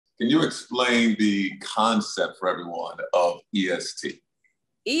Can you explain the concept for everyone of EST?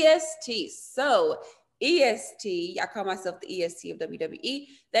 EST. So EST, I call myself the EST of WWE.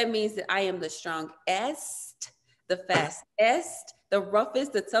 That means that I am the strongest, the fastest, the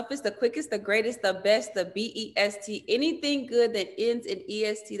roughest, the toughest, the quickest, the greatest, the best, the BEST. Anything good that ends in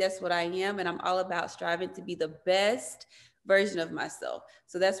EST, that's what I am. And I'm all about striving to be the best version of myself.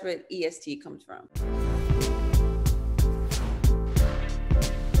 So that's where EST comes from.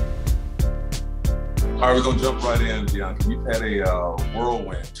 All right, we're going to jump right in, Bianca. You've had a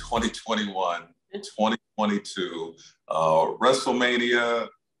whirlwind 2021, 2022, WrestleMania,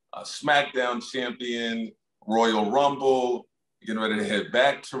 SmackDown champion, Royal Rumble, getting ready to head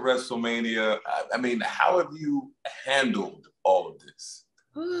back to WrestleMania. I mean, how have you handled all of this?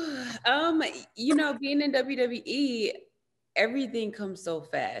 Being in WWE, everything comes so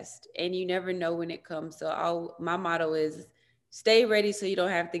fast and you never know when it comes. So my motto is stay ready so you don't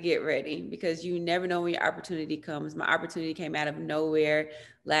have to get ready, because you never know when your opportunity comes. My opportunity came out of nowhere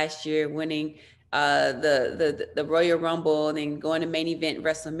last year, winning the Royal Rumble, and then going to main event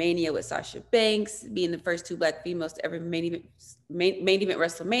WrestleMania with Sasha Banks, being the first two Black females to ever main event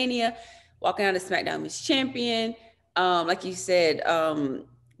WrestleMania, walking out of SmackDown as champion. Like you said,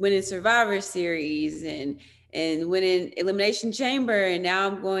 winning Survivor Series and winning Elimination Chamber, and now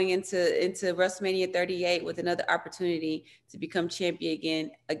I'm going into WrestleMania 38 with another opportunity to become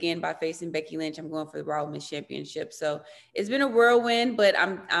champion again by facing Becky Lynch. I'm going for the Raw Women's Championship. So it's been a whirlwind, but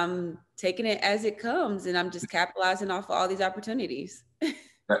I'm taking it as it comes, and I'm just capitalizing off of all these opportunities.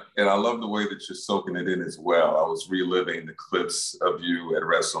 And I love the way that you're soaking it in as well. I was reliving the clips of you at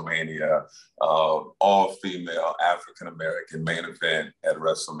WrestleMania, all female African-American main event at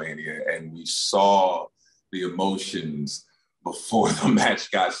WrestleMania, and we saw the emotions before the match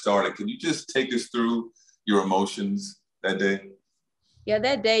got started. Can you just take us through your emotions that day? Yeah,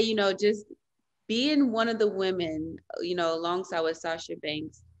 that day, just being one of the women, alongside with Sasha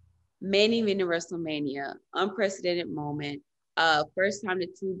Banks, main event in WrestleMania, unprecedented moment. First time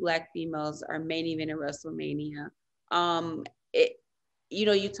that two Black females are main event in WrestleMania.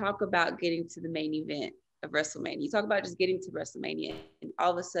 You talk about getting to the main event of WrestleMania. You talk about just getting to WrestleMania, and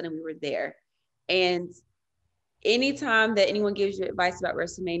all of a sudden we were there. And anytime that anyone gives you advice about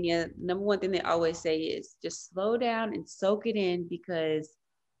WrestleMania, number one thing they always say is just slow down and soak it in, because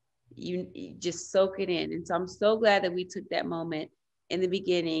you just soak it in. And so I'm so glad that we took that moment in the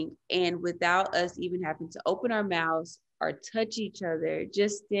beginning, and without us even having to open our mouths or touch each other,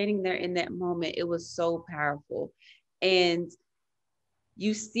 just standing there in that moment, it was so powerful. And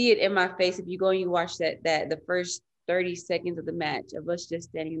you see it in my face if you go and you watch the first 30 seconds of the match of us just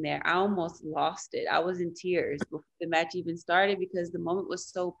standing there. I almost lost it. I was in tears before the match even started, because the moment was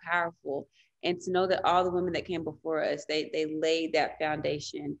so powerful. And to know that all the women that came before us, they laid that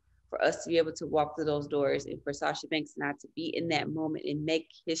foundation for us to be able to walk through those doors, and for Sasha Banks and I to be in that moment and make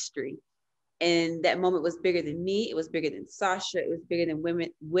history. And that moment was bigger than me. It was bigger than Sasha. It was bigger than women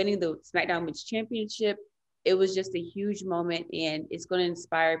winning the SmackDown Women's Championship. It was just a huge moment, and it's going to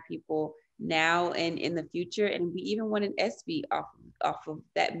inspire people now and in the future. And we even won an ESPY off of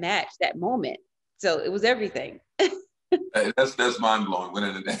that match, that moment. So it was everything. That's mind blowing,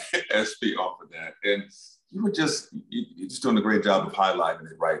 winning an ESPY off of that. And you're just doing a great job of highlighting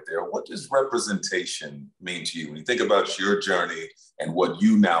it right there. What does representation mean to you when you think about your journey and what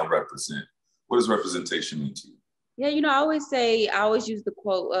you now represent? What does representation mean to you? Yeah, I always use the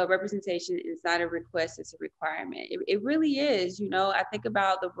quote, representation is not a request, it's a requirement. It really is. I think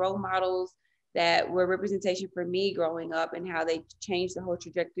about the role models that were representation for me growing up, and how they changed the whole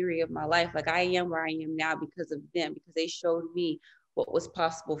trajectory of my life. Like, I am where I am now because of them, because they showed me what was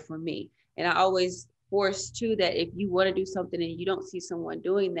possible for me. And I always force too that if you want to do something and you don't see someone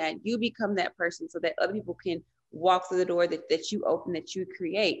doing that, you become that person, so that other people can walk through the door that you open, that you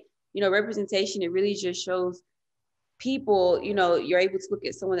create. Representation, it really just shows people, you're able to look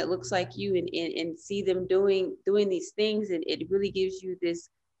at someone that looks like you and see them doing these things, and it really gives you this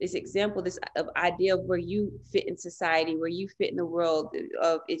example, this idea of where you fit in society, where you fit in the world.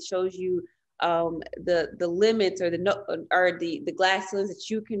 It shows you the limits or the glass ceilings that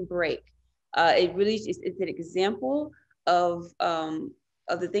you can break. It really is, it's an example of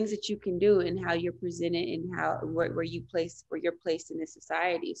the things that you can do and how you're presented, and where you're placed in this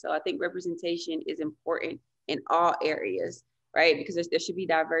society. So I think representation is important in all areas, right? Because there should be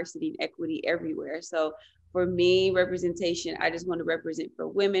diversity and equity everywhere. So for me, representation, I just want to represent for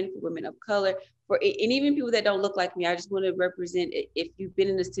women of color, and even people that don't look like me. I just want to represent, if you've been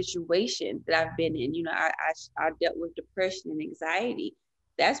in a situation that I've been in, I dealt with depression and anxiety.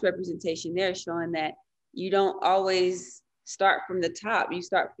 That's representation there, showing that you don't always start from the top.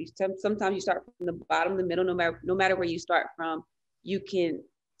 Sometimes you start from the bottom, the middle, no matter where you start from, you can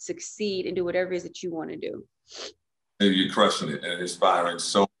succeed and do whatever it is that you want to do. And you're crushing it and inspiring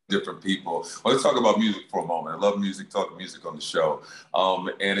so different people. Well, let's talk about music for a moment. I love music, talking music on the show.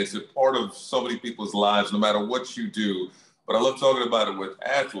 And it's a part of so many people's lives, no matter what you do. But I love talking about it with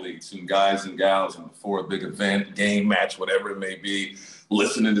athletes and guys and gals, and before a big event, game, match, whatever it may be,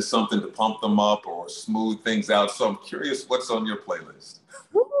 listening to something to pump them up or smooth things out. So I'm curious, what's on your playlist?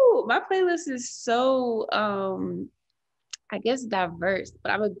 Ooh, my playlist is so I guess diverse,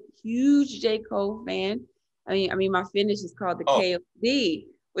 but I'm a huge J. Cole fan. I mean, my finish is called the Oh, KOD,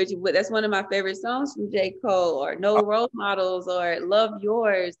 which that's one of my favorite songs from J. Cole, or No Role Models, or Love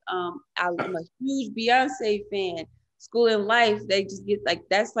Yours. I'm a huge Beyonce fan. School and Life, they just get like,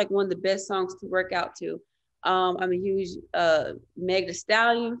 that's like one of the best songs to work out to. I'm a huge Meg Thee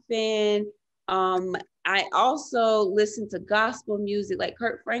Stallion fan. I also listen to gospel music like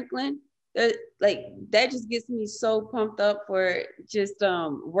Kirk Franklin. Like that just gets me so pumped up for just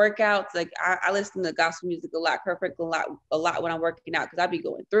workouts. Like I listen to gospel music a lot, perfect a lot when I'm working out, because I be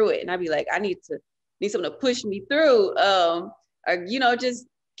going through it and I be like, I need something to push me through, or just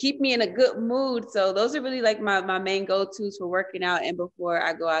keep me in a good mood. So those are really like my main go-tos for working out and before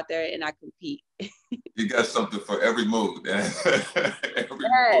I go out there and I compete. you got something for every mood. Every mood.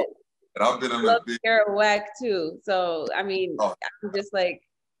 Yes. And I've been I on a love big, Kerouac too. So I mean, oh, I'm just like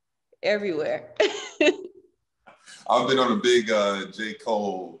everywhere. I've been on a big J.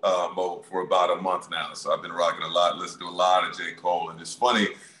 Cole mode for about a month now. So I've been rocking a lot, listening to a lot of J. Cole. And it's funny,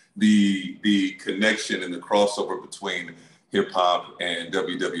 the connection and the crossover between hip hop and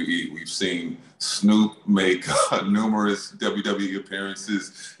WWE. We've seen Snoop make numerous WWE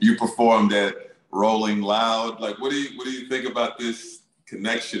appearances. You performed at Rolling Loud. Like, what do you think about this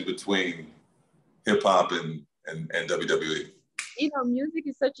connection between hip hop and WWE? Music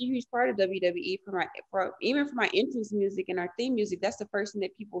is such a huge part of WWE, even for my entrance music and our theme music. That's the first thing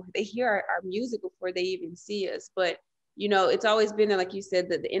that people, they hear our music before they even see us. But it's always been, like you said,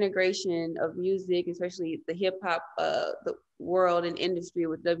 that the integration of music, especially the hip hop, the world and industry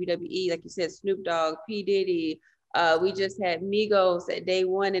with WWE. Like you said, Snoop Dogg, P Diddy. We just had Migos at Day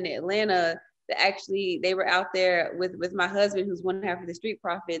One in Atlanta. That actually, they were out there with my husband, who's one half of the Street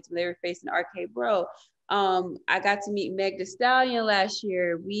Profits, when they were facing RK Bro. I got to meet Meg Thee Stallion last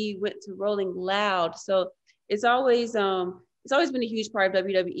year. We went to Rolling Loud. So it's always been a huge part of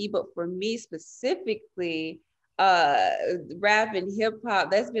WWE. But for me specifically, rap and hip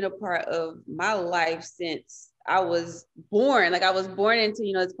hop, that's been a part of my life since I was born. Like I was born into,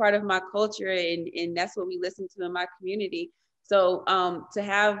 it's part of my culture, and that's what we listen to in my community. So to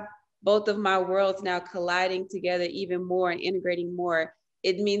have both of my worlds now colliding together even more and integrating more,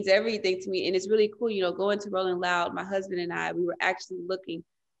 it means everything to me. And it's really cool, going to Rolling Loud. My husband and I, we were actually looking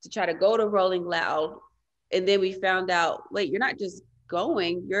to try to go to Rolling Loud. And then we found out, wait, you're not just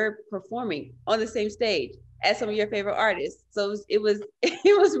going, you're performing on the same stage as some of your favorite artists. So it was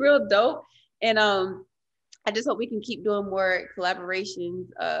it was real dope. And I just hope we can keep doing more collaborations,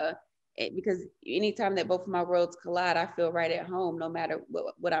 because anytime that both of my worlds collide, I feel right at home, no matter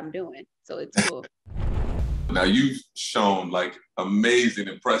what I'm doing. So it's cool. Now you've shown like amazing,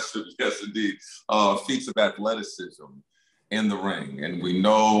 impressive, yes indeed, feats of athleticism in the ring, and we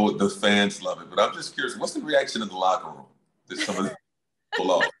know the fans love it. But I'm just curious, what's the reaction in the locker room to some of the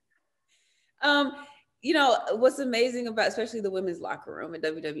people off? Um, what's amazing about especially the women's locker room at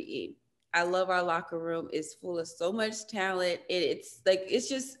WWE. I love our locker room. It's full of so much talent. It's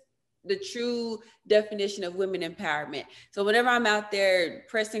just the true definition of women empowerment. So whenever I'm out there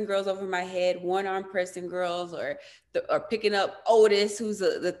pressing girls over my head, one arm pressing girls, or picking up Otis, who's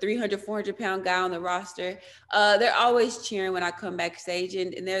the 300, 400-pound guy on the roster, they're always cheering when I come backstage,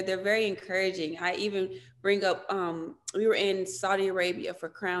 and they're very encouraging. I even bring up, we were in Saudi Arabia for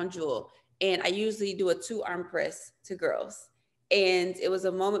Crown Jewel, and I usually do a 2-arm press to girls. And it was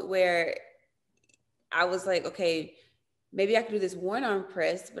a moment where I was like, okay, maybe I could do this 1-arm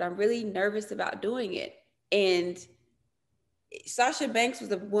press, but I'm really nervous about doing it. And Sasha Banks was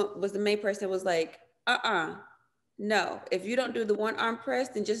the main person that was like, no, if you don't do the 1-arm press,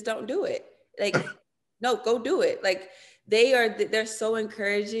 then just don't do it. Like, no, go do it. Like they're so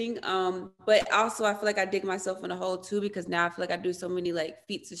encouraging. But also I feel like I dig myself in a hole too, because now I feel like I do so many like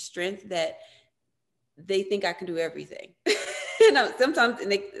feats of strength that they think I can do everything. Sometimes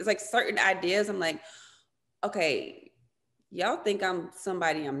it's like certain ideas, I'm like, okay, y'all think I'm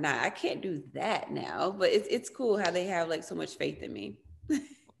somebody I'm not. I can't do that now, but it's cool how they have like so much faith in me.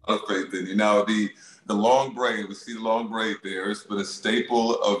 A lot of faith in you. Now the long braid, we see the long braid there. It's been a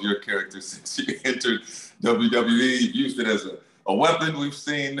staple of your character since you entered WWE. You've used it as a weapon. We've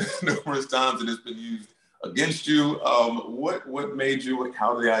seen numerous times, and it's been used against you. What made you?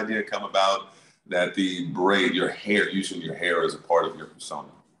 How did the idea come about that the braid, your hair, using your hair as a part of your persona?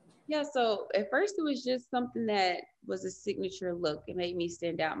 Yeah, so at first it was just something that was a signature look. It made me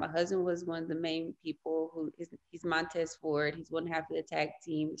stand out. My husband was one of the main people he's Montez Ford. He's one half of the tag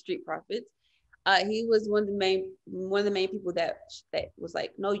team, the Street Profits. He was one of the main people that was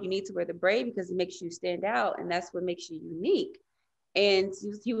like, no, you need to wear the braid because it makes you stand out, and that's what makes you unique. And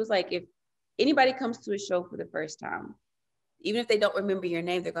he was like, if anybody comes to a show for the first time, even if they don't remember your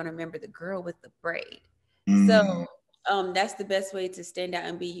name, they're gonna remember the girl with the braid. So that's the best way to stand out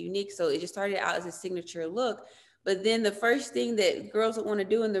and be unique. So it just started out as a signature look. But then the first thing that girls would want to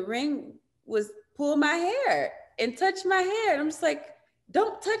do in the ring was pull my hair and touch my hair. And I'm just like,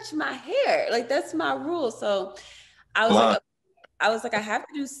 don't touch my hair. Like that's my rule. So I was like, Wow. I have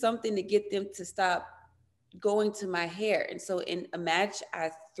to do something to get them to stop going to my hair. And so in a match,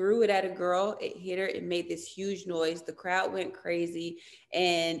 I threw it at a girl, it hit her, it made this huge noise. The crowd went crazy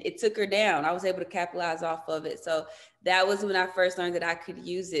and it took her down. I was able to capitalize off of it. So that was when I first learned that I could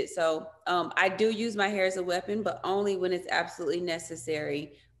use it. So I do use my hair as a weapon, but only when it's absolutely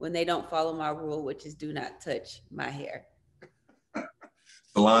necessary, when they don't follow my rule, which is do not touch my hair.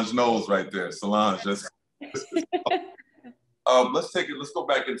 Solange knows right there. Solange, let's take it. Let's go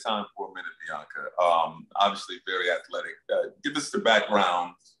back in time for a minute, Bianca. Obviously, very athletic. Give us the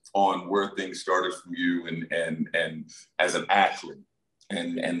background on where things started from you and as an athlete,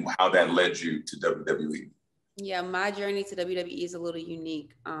 and how that led you to WWE. Yeah, my journey to WWE is a little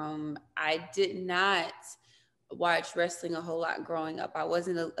unique. I did not watch wrestling a whole lot growing up. I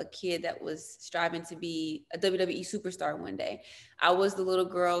wasn't a kid that was striving to be a WWE superstar one day. I was the little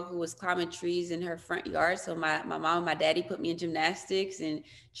girl who was climbing trees in her front yard. So my mom and my daddy put me in gymnastics and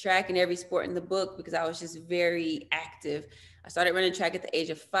track and every sport in the book because I was just very active. I started running track at the age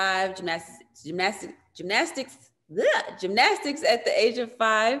of 5, gymnastics at the age of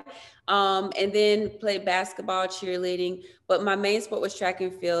 5, and then played basketball, cheerleading. But my main sport was track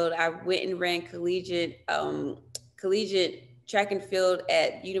and field. I went and ran collegiate track and field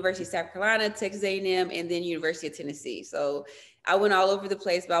at University of South Carolina, Texas A&M, and then University of Tennessee. So I went all over the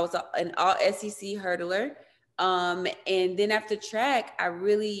place, but I was an all SEC hurdler. And then after track, had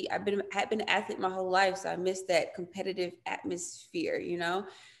been an athlete my whole life. So I missed that competitive atmosphere,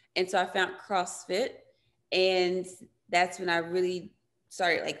 And so I found CrossFit, and that's when I really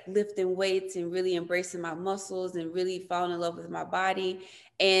started like lifting weights and really embracing my muscles and really falling in love with my body.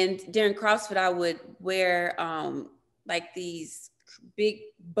 And during CrossFit, I would wear like these big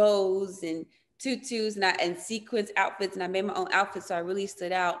bows and tutus and sequins outfits, and I made my own outfits, so I really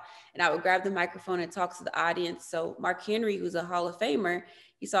stood out. And I would grab the microphone and talk to the audience. So Mark Henry, who's a Hall of Famer,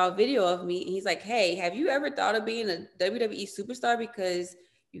 he saw a video of me and he's like, hey, have you ever thought of being a WWE superstar? Because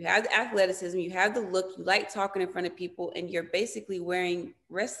you have the athleticism, you have the look, you like talking in front of people, and you're basically wearing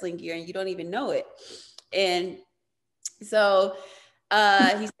wrestling gear and you don't even know it. And so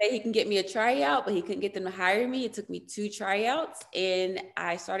he said he can get me a tryout, but he couldn't get them to hire me. It took me 2 tryouts, and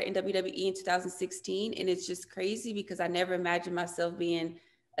I started in WWE in 2016. And it's just crazy because I never imagined myself being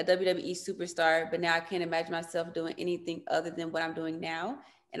a WWE superstar, but now I can't imagine myself doing anything other than what I'm doing now.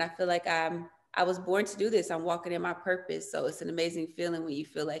 And I feel like I was born to do this. I'm walking in my purpose. So it's an amazing feeling when you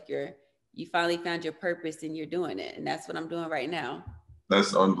feel like you finally found your purpose and you're doing it. And that's what I'm doing right now.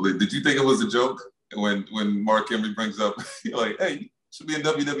 That's unbelievable. Did you think it was a joke when Mark Henry brings up, you're like, hey, you should be in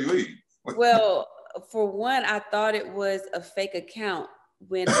WWE? Well, for one, I thought it was a fake account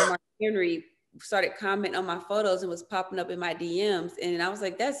when Mark Henry started commenting on my photos and was popping up in my DMs, and I was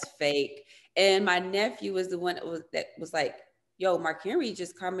like, "That's fake." And my nephew was the one that was like, "Yo, Mark Henry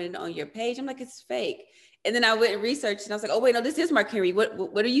just commented on your page." I'm like, "It's fake." And then I went and researched, and I was like, "Oh wait, no, this is Mark Henry.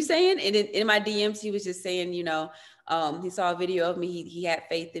 What are you saying?" And in my DMs, he was just saying, he saw a video of me. He had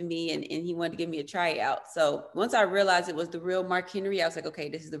faith in me, and he wanted to give me a tryout. So once I realized it was the real Mark Henry, I was like, okay,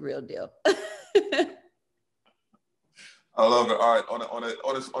 this is the real deal. I love it. All right.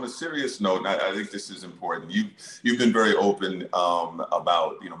 On a serious note, and I think this is important. You've been very open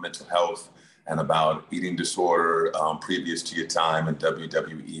about mental health and about eating disorder previous to your time in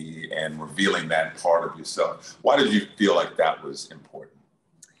WWE and revealing that part of yourself. Why did you feel like that was important?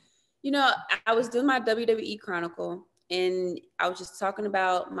 I was doing my WWE Chronicle, and I was just talking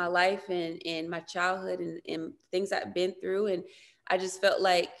about my life and my childhood and things I've been through. And I just felt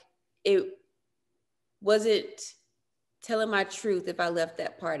like it wasn't telling my truth if I left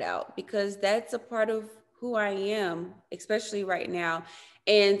that part out, because that's a part of who I am, especially right now.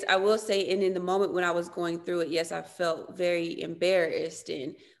 And I will say, and in the moment when I was going through it, yes, I felt very embarrassed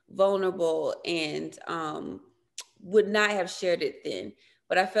and vulnerable, and would not have shared it then.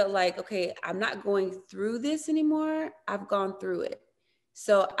 But I felt like, okay, I'm not going through this anymore. I've gone through it.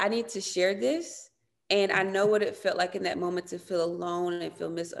 So I need to share this. And I know what it felt like in that moment to feel alone and feel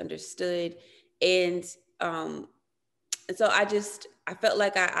misunderstood. And um, and so I felt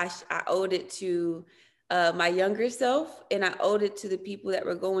like I owed it to my younger self, and I owed it to the people that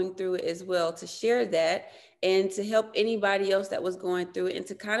were going through it as well, to share that and to help anybody else that was going through it, and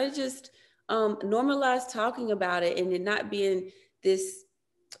to kind of just normalize talking about it, and it not being this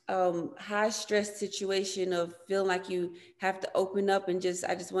high stress situation of feeling like you have to open up, and just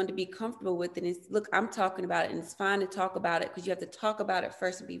I just wanted to be comfortable with it. And look, I'm talking about it, and it's fine to talk about it, because you have to talk about it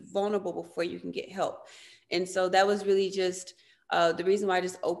first and be vulnerable before you can get help. And so that was really just the reason why I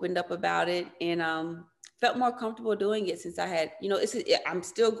just opened up about it, and felt more comfortable doing it, since I had, I'm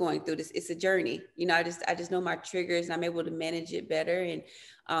still going through this. It's a journey. I just know my triggers, and I'm able to manage it better.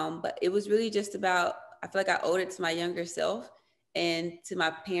 And but it was really just about, I feel like I owed it to my younger self, and to my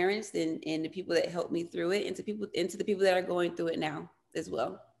parents, and the people that helped me through it, and to the people that are going through it now as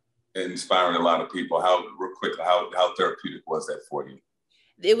well. Inspiring a lot of people. How real quick, how therapeutic was that for you?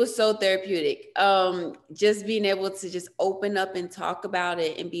 It was so therapeutic. Just being able to just open up and talk about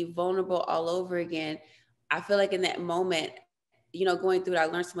it and be vulnerable all over again. I feel like in that moment, going through it, I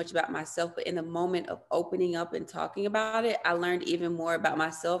learned so much about myself. But in the moment of opening up and talking about it, I learned even more about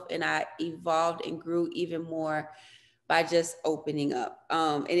myself, and I evolved and grew even more by just opening up.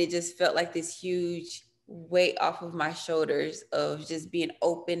 And it just felt like this huge weight off of my shoulders of just being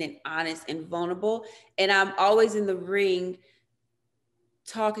open and honest and vulnerable. And I'm always in the ring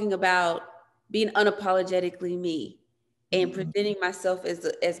talking about being unapologetically me and presenting myself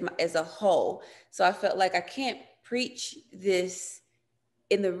as a whole. So I felt like I can't preach this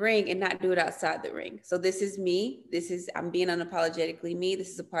in the ring and not do it outside the ring. So this is me. I'm being unapologetically me. This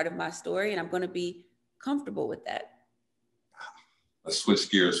is a part of my story, and I'm going to be comfortable with that. Let's switch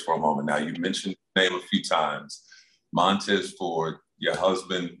gears for a moment. Now, you mentioned the name a few times, Montez Ford, your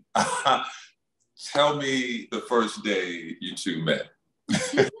husband. Tell me the first day you two met.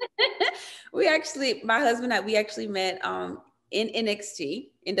 My husband and I, we actually met in NXT,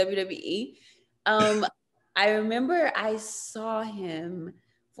 in WWE. I remember I saw him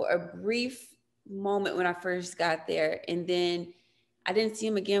for a brief moment when I first got there, and then I didn't see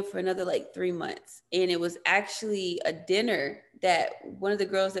him again for another like 3 months. And it was actually a dinner that one of the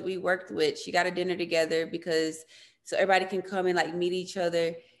girls that we worked with, she got a dinner together because so everybody can come and like meet each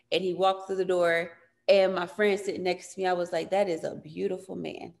other. And he walked through the door, and my friend sitting next to me, I was like, that is a beautiful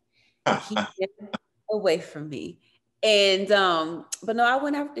man. Keep him away from me. And but no, I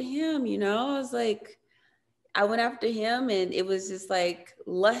went after him, I was like, I went after him, and it was just like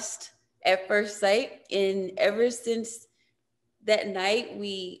lust at first sight. And ever since that night,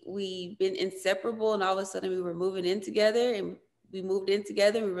 we been inseparable, and all of a sudden we were moving in together, and we moved in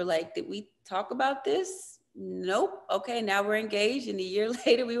together, and we were like, did we talk about this? Nope. Okay, now we're engaged, and a year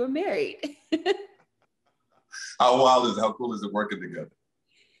later we were married. How cool is it working together?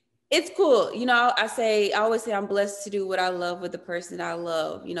 It's cool. I always say I'm blessed to do what I love with the person I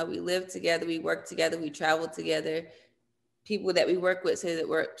love. We live together, we work together, we travel together. People that we work with say that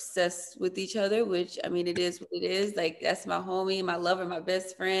we're obsessed with each other, which I mean, it is what it is. Like, that's my homie, my lover, my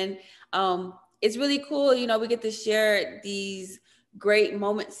best friend. It's really cool. We get to share these great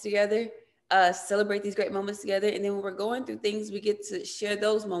moments together, celebrate these great moments together. And then when we're going through things, we get to share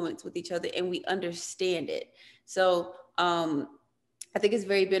those moments with each other, and we understand it. So, I think it's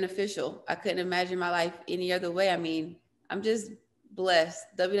very beneficial. I couldn't imagine my life any other way. I mean, I'm just blessed.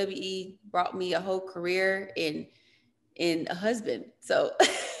 WWE brought me a whole career and a husband. So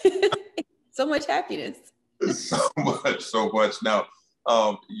so much happiness. So much. Now,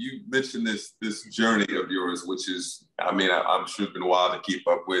 you mentioned this journey of yours, which is, I mean, I'm sure it's been wild to keep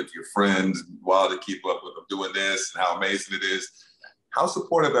up with your friends, wild to keep up with them doing this, and how amazing it is. How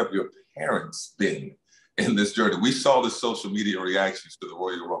supportive have your parents been in this journey? We saw the social media reactions to the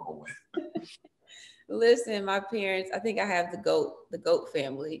Royal Rumble win. Listen, my parents, I think I have the GOAT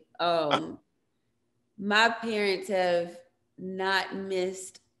family. My parents have not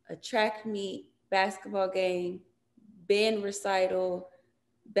missed a track meet, basketball game, band recital,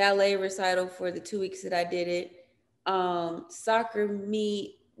 ballet recital for the 2 weeks that I did it, soccer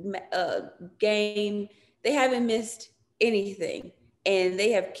meet, game. They haven't missed anything. And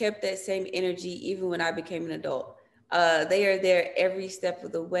they have kept that same energy even when I became an adult. They are there every step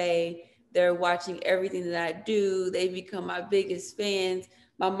of the way. They're watching everything that I do. They become my biggest fans.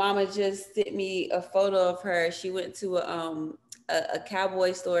 my mama just sent me a photo of her. She went to a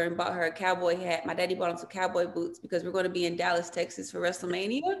cowboy store and bought her a cowboy hat. My daddy bought him some cowboy boots because we're going to be in Dallas, Texas for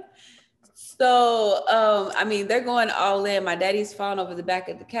WrestleMania. So, I mean, they're going all in. My daddy's falling over the back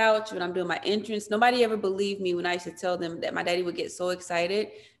of the couch when I'm doing my entrance. Nobody ever believed me when I used to tell them that my daddy would get so excited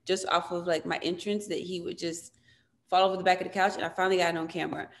just off of like my entrance that he would just fall over the back of the couch. And I finally got it on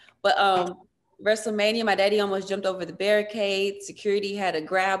camera. But WrestleMania, my daddy almost jumped over the barricade. Security had to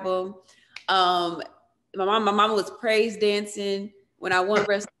grab him. My mama was praise dancing when I won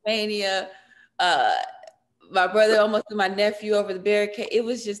WrestleMania. My brother almost threw my nephew over the barricade. It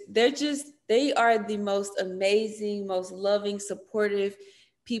was just, they are the most amazing, most loving, supportive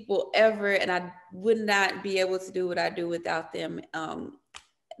people ever. And I would not be able to do what I do without them.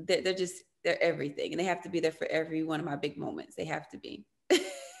 They're everything. And they have to be there for every one of my big moments. They have to be.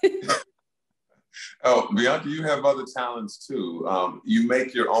 Oh, Bianca, you have other talents too. You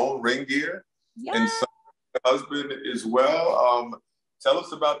make your own ring gear, and so your husband as well. Tell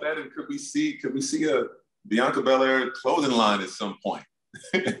us about that, and could we see a Bianca Belair clothing line at some point?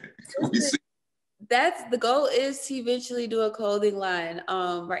 Could we see? That's the goal, is to eventually do a clothing line.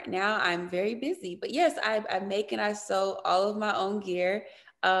 Right now I'm very busy, but yes, I make and I sew all of my own gear.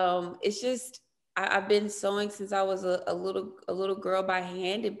 It's just I've been sewing since I was a little girl by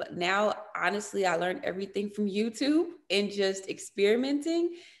hand, but now honestly I learned everything from YouTube and just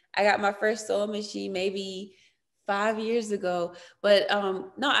experimenting. I got my first sewing machine maybe 5 years ago, but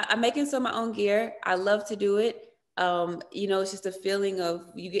no, I'm making some of my own gear. I love to do it. It's just a feeling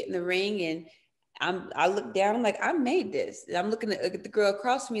of you get in the ring and I look down, I'm like, I made this. And I'm looking at the girl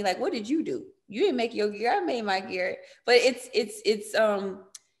across from me like, what did you do? You didn't make your gear, I made my gear. But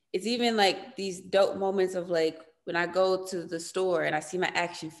it's even like these dope moments of like when I go to the store and I see my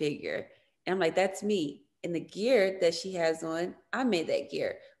action figure and I'm like, that's me. And the gear that she has on, I made that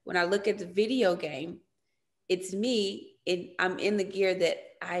gear. When I look at the video game, it's me and I'm in the gear that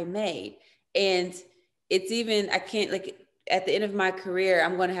I made. And it's even, I can't like, at the end of my career,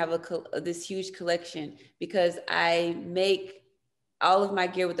 I'm going to have this huge collection because I make all of my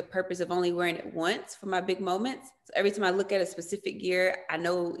gear with the purpose of only wearing it once for my big moments. So every time I look at a specific gear, I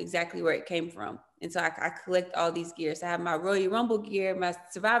know exactly where it came from. And so I collect all these gears. I have my Royal Rumble gear, my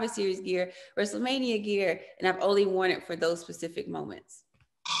Survivor Series gear, WrestleMania gear, and I've only worn it for those specific moments.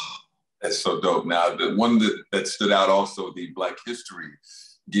 That's so dope. Now, the one that stood out also, the Black History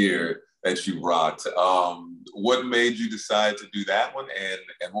gear that you rocked. What made you decide to do that one,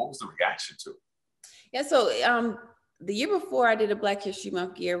 and what was the reaction to it? Yeah, so the year before I did a Black History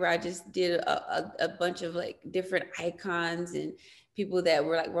Month gear where I just did a bunch of like different icons and people that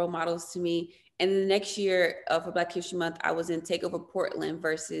were like role models to me. And then the next year for Black History Month, I was in TakeOver Portland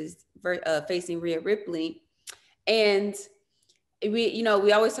facing Rhea Ripley. And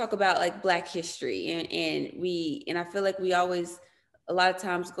we always talk about like Black history and I feel like we always a lot of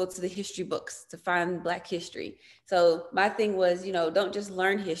times go to the history books to find Black history. So my thing was, don't just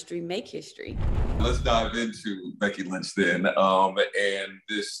learn history, make history. Let's dive into Becky Lynch then. And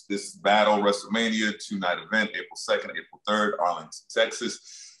this battle, WrestleMania 2-night event, April 2nd, April 3rd, Arlington,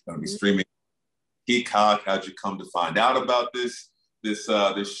 Texas. Going to be streaming Peacock. How'd you come to find out about this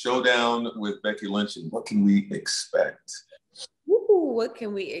showdown with Becky Lynch, and what can we expect? Ooh, what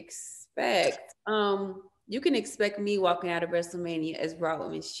can we expect? You can expect me walking out of WrestleMania as Raw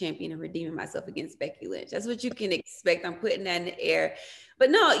Women's Champion and redeeming myself against Becky Lynch. That's what you can expect. I'm putting that in the air. But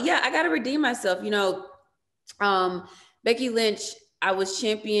no, yeah, I got to redeem myself. Becky Lynch, I was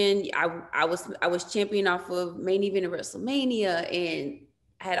champion. I was champion off of main event of WrestleMania, and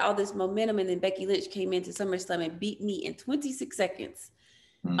I had all this momentum. And then Becky Lynch came into SummerSlam and beat me in 26 seconds.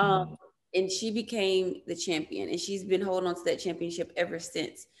 Mm-hmm. And she became the champion, and she's been holding on to that championship ever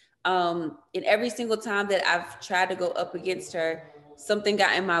since. And every single time that I've tried to go up against her, something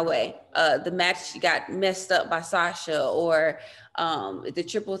got in my way. The match got messed up by Sasha, or the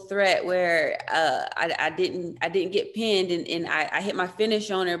triple threat where I didn't get pinned and I hit my finish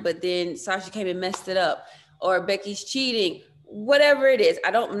on her, but then Sasha came and messed it up, or Becky's cheating. Whatever it is,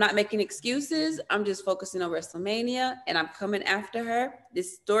 I'm not making excuses. I'm just focusing on WrestleMania, and I'm coming after her.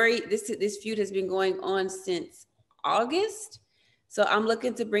 This feud has been going on since August. So I'm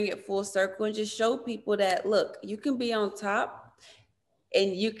looking to bring it full circle and just show people that, look, you can be on top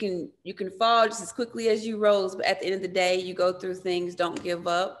and you can fall just as quickly as you rose. But at the end of the day, you go through things, don't give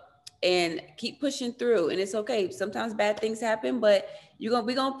up and keep pushing through. And it's okay. Sometimes bad things happen, but we're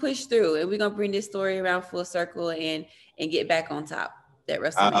going to push through, and we're going to bring this story around full circle and get back on top that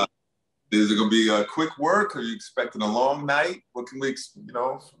WrestleMania. Is it going to be a quick work? Are you expecting a long night? What can we,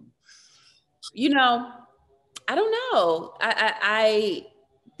 I don't know.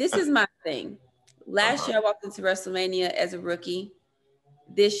 this is my thing. Last year I walked into WrestleMania as a rookie.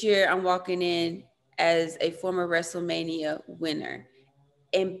 This year I'm walking in as a former WrestleMania winner.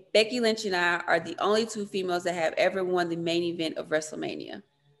 And Becky Lynch and I are the only two females that have ever won the main event of WrestleMania,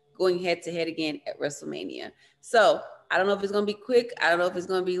 going head to head again at WrestleMania. So I don't know if it's going to be quick. I don't know if it's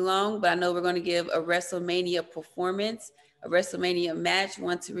going to be long, but I know we're going to give a WrestleMania performance, a WrestleMania match,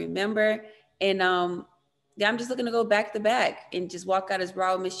 one to remember. And yeah, I'm just looking to go back to back and just walk out as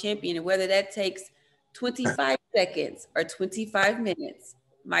Raw Women's Champion. And whether that takes 25 seconds or 25 minutes,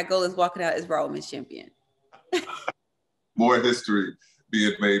 my goal is walking out as Raw Women's Champion. More history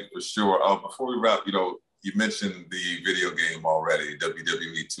being made for sure. Before we wrap, you mentioned the video game already,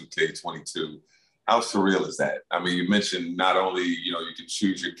 WWE 2K22. How surreal is that? I mean, you mentioned not only, you can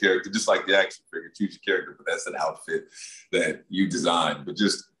choose your character, just like the action figure, choose your character, but that's an outfit that you designed. But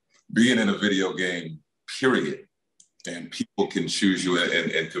just being in a video game, period, and people can choose you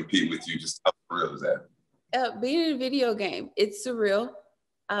and compete with you, just how surreal is that? Being in a video game, it's surreal.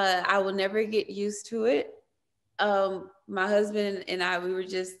 I will never get used to it. My husband and I, we were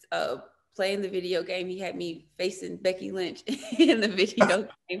just playing the video game. He had me facing Becky Lynch in the video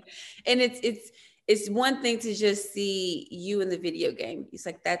game. And it's one thing to just see you in the video game. It's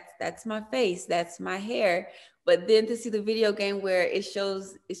like, that's my face, that's my hair. But then to see the video game where it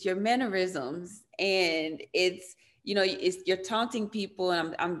shows it's your mannerisms and it's, you're taunting people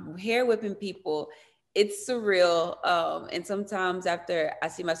and I'm hair whipping people. It's surreal. And sometimes after I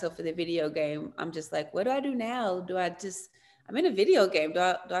see myself in the video game, I'm just like, what do I do now? I'm in a video game.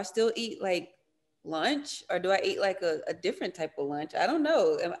 Do I still eat like lunch, or do I eat like a different type of lunch? I don't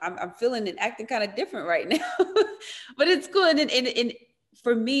know. I'm feeling and acting kind of different right now, but it's cool. And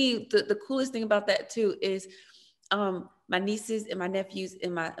for me, the coolest thing about that too is my nieces and my nephews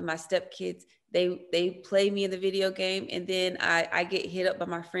and my stepkids, they play me in the video game, and then I get hit up by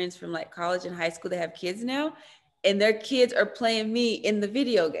my friends from like college and high school that have kids now, and their kids are playing me in the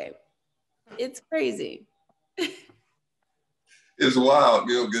video game. It's crazy. It's wild,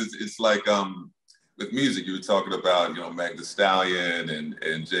 because it's like with music, you were talking about, Meg Thee Stallion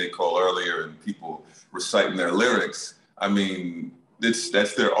and J. Cole earlier, and people reciting their lyrics. I mean, that's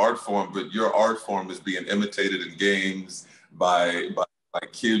their art form, but your art form is being imitated in games by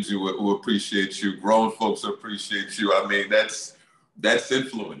kids who appreciate you, grown folks who appreciate you. I mean, that's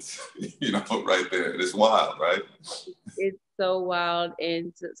influence, right there. It's wild, right? It's so wild.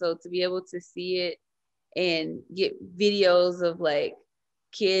 And so to be able to see it and get videos of like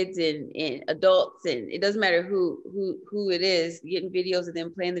kids and adults, and it doesn't matter who it is, getting videos of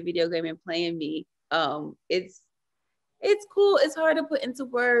them playing the video game and playing me. It's cool. It's hard to put into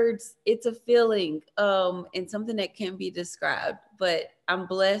words. It's a feeling, and something that can't be described, but I'm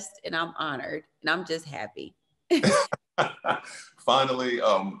blessed and I'm honored and I'm just happy. Finally,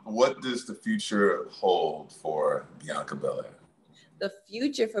 what does the future hold for Bianca Belair? The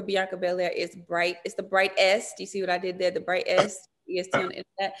future for Bianca Belair is bright. It's the bright S. Do you see what I did there? The bright S. EST on the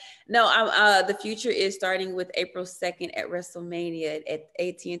internet. No, the future is starting with April 2nd at WrestleMania at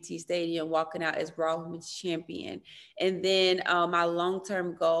AT&T Stadium, walking out as Raw Women's Champion. And then my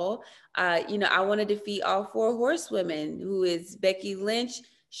long-term goal, I want to defeat all 4 horsewomen, who is Becky Lynch,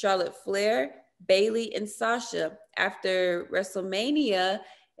 Charlotte Flair, Bayley, and Sasha. After WrestleMania,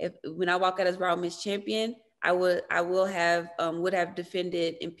 when I walk out as Raw Women's Champion, I would have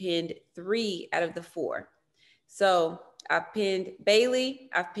defended and pinned 3 out of the 4. So I've pinned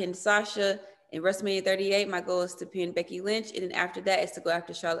Bayley, I've pinned Sasha. In WrestleMania 38, my goal is to pin Becky Lynch. And then after that is to go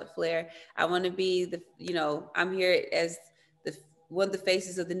after Charlotte Flair. I want to be I'm here as one of the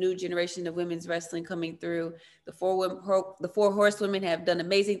faces of the new generation of women's wrestling coming through. The 4 horsewomen have done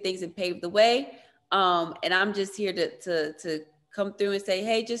amazing things and paved the way. And I'm just here to come through and say,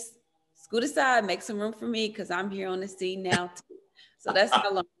 hey, just scoot aside, make some room for me, because I'm here on the scene now too. So that's my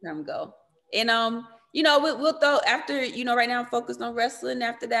long-term goal. And we'll throw, after, right now I'm focused on wrestling.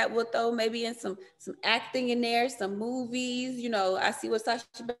 After that, we'll throw maybe in some acting in there, some movies. I see what Sasha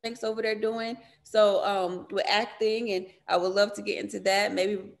Banks over there doing. So with acting, and I would love to get into that.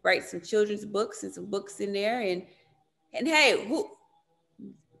 Maybe write some children's books and some books in there. And hey,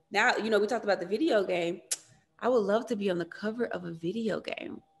 now, we talked about the video game. I would love to be on the cover of a video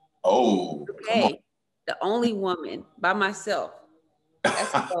game. Oh, okay. The only woman by myself.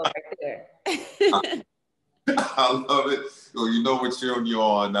 That's the goal right there. I love it. Well, you know what you're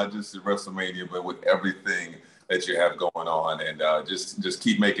on, not just at WrestleMania, but with everything that you have going on. And just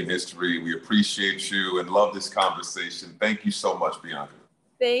keep making history. We appreciate you and love this conversation. Thank you so much, Bianca.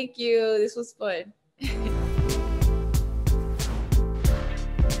 Thank you. This was fun.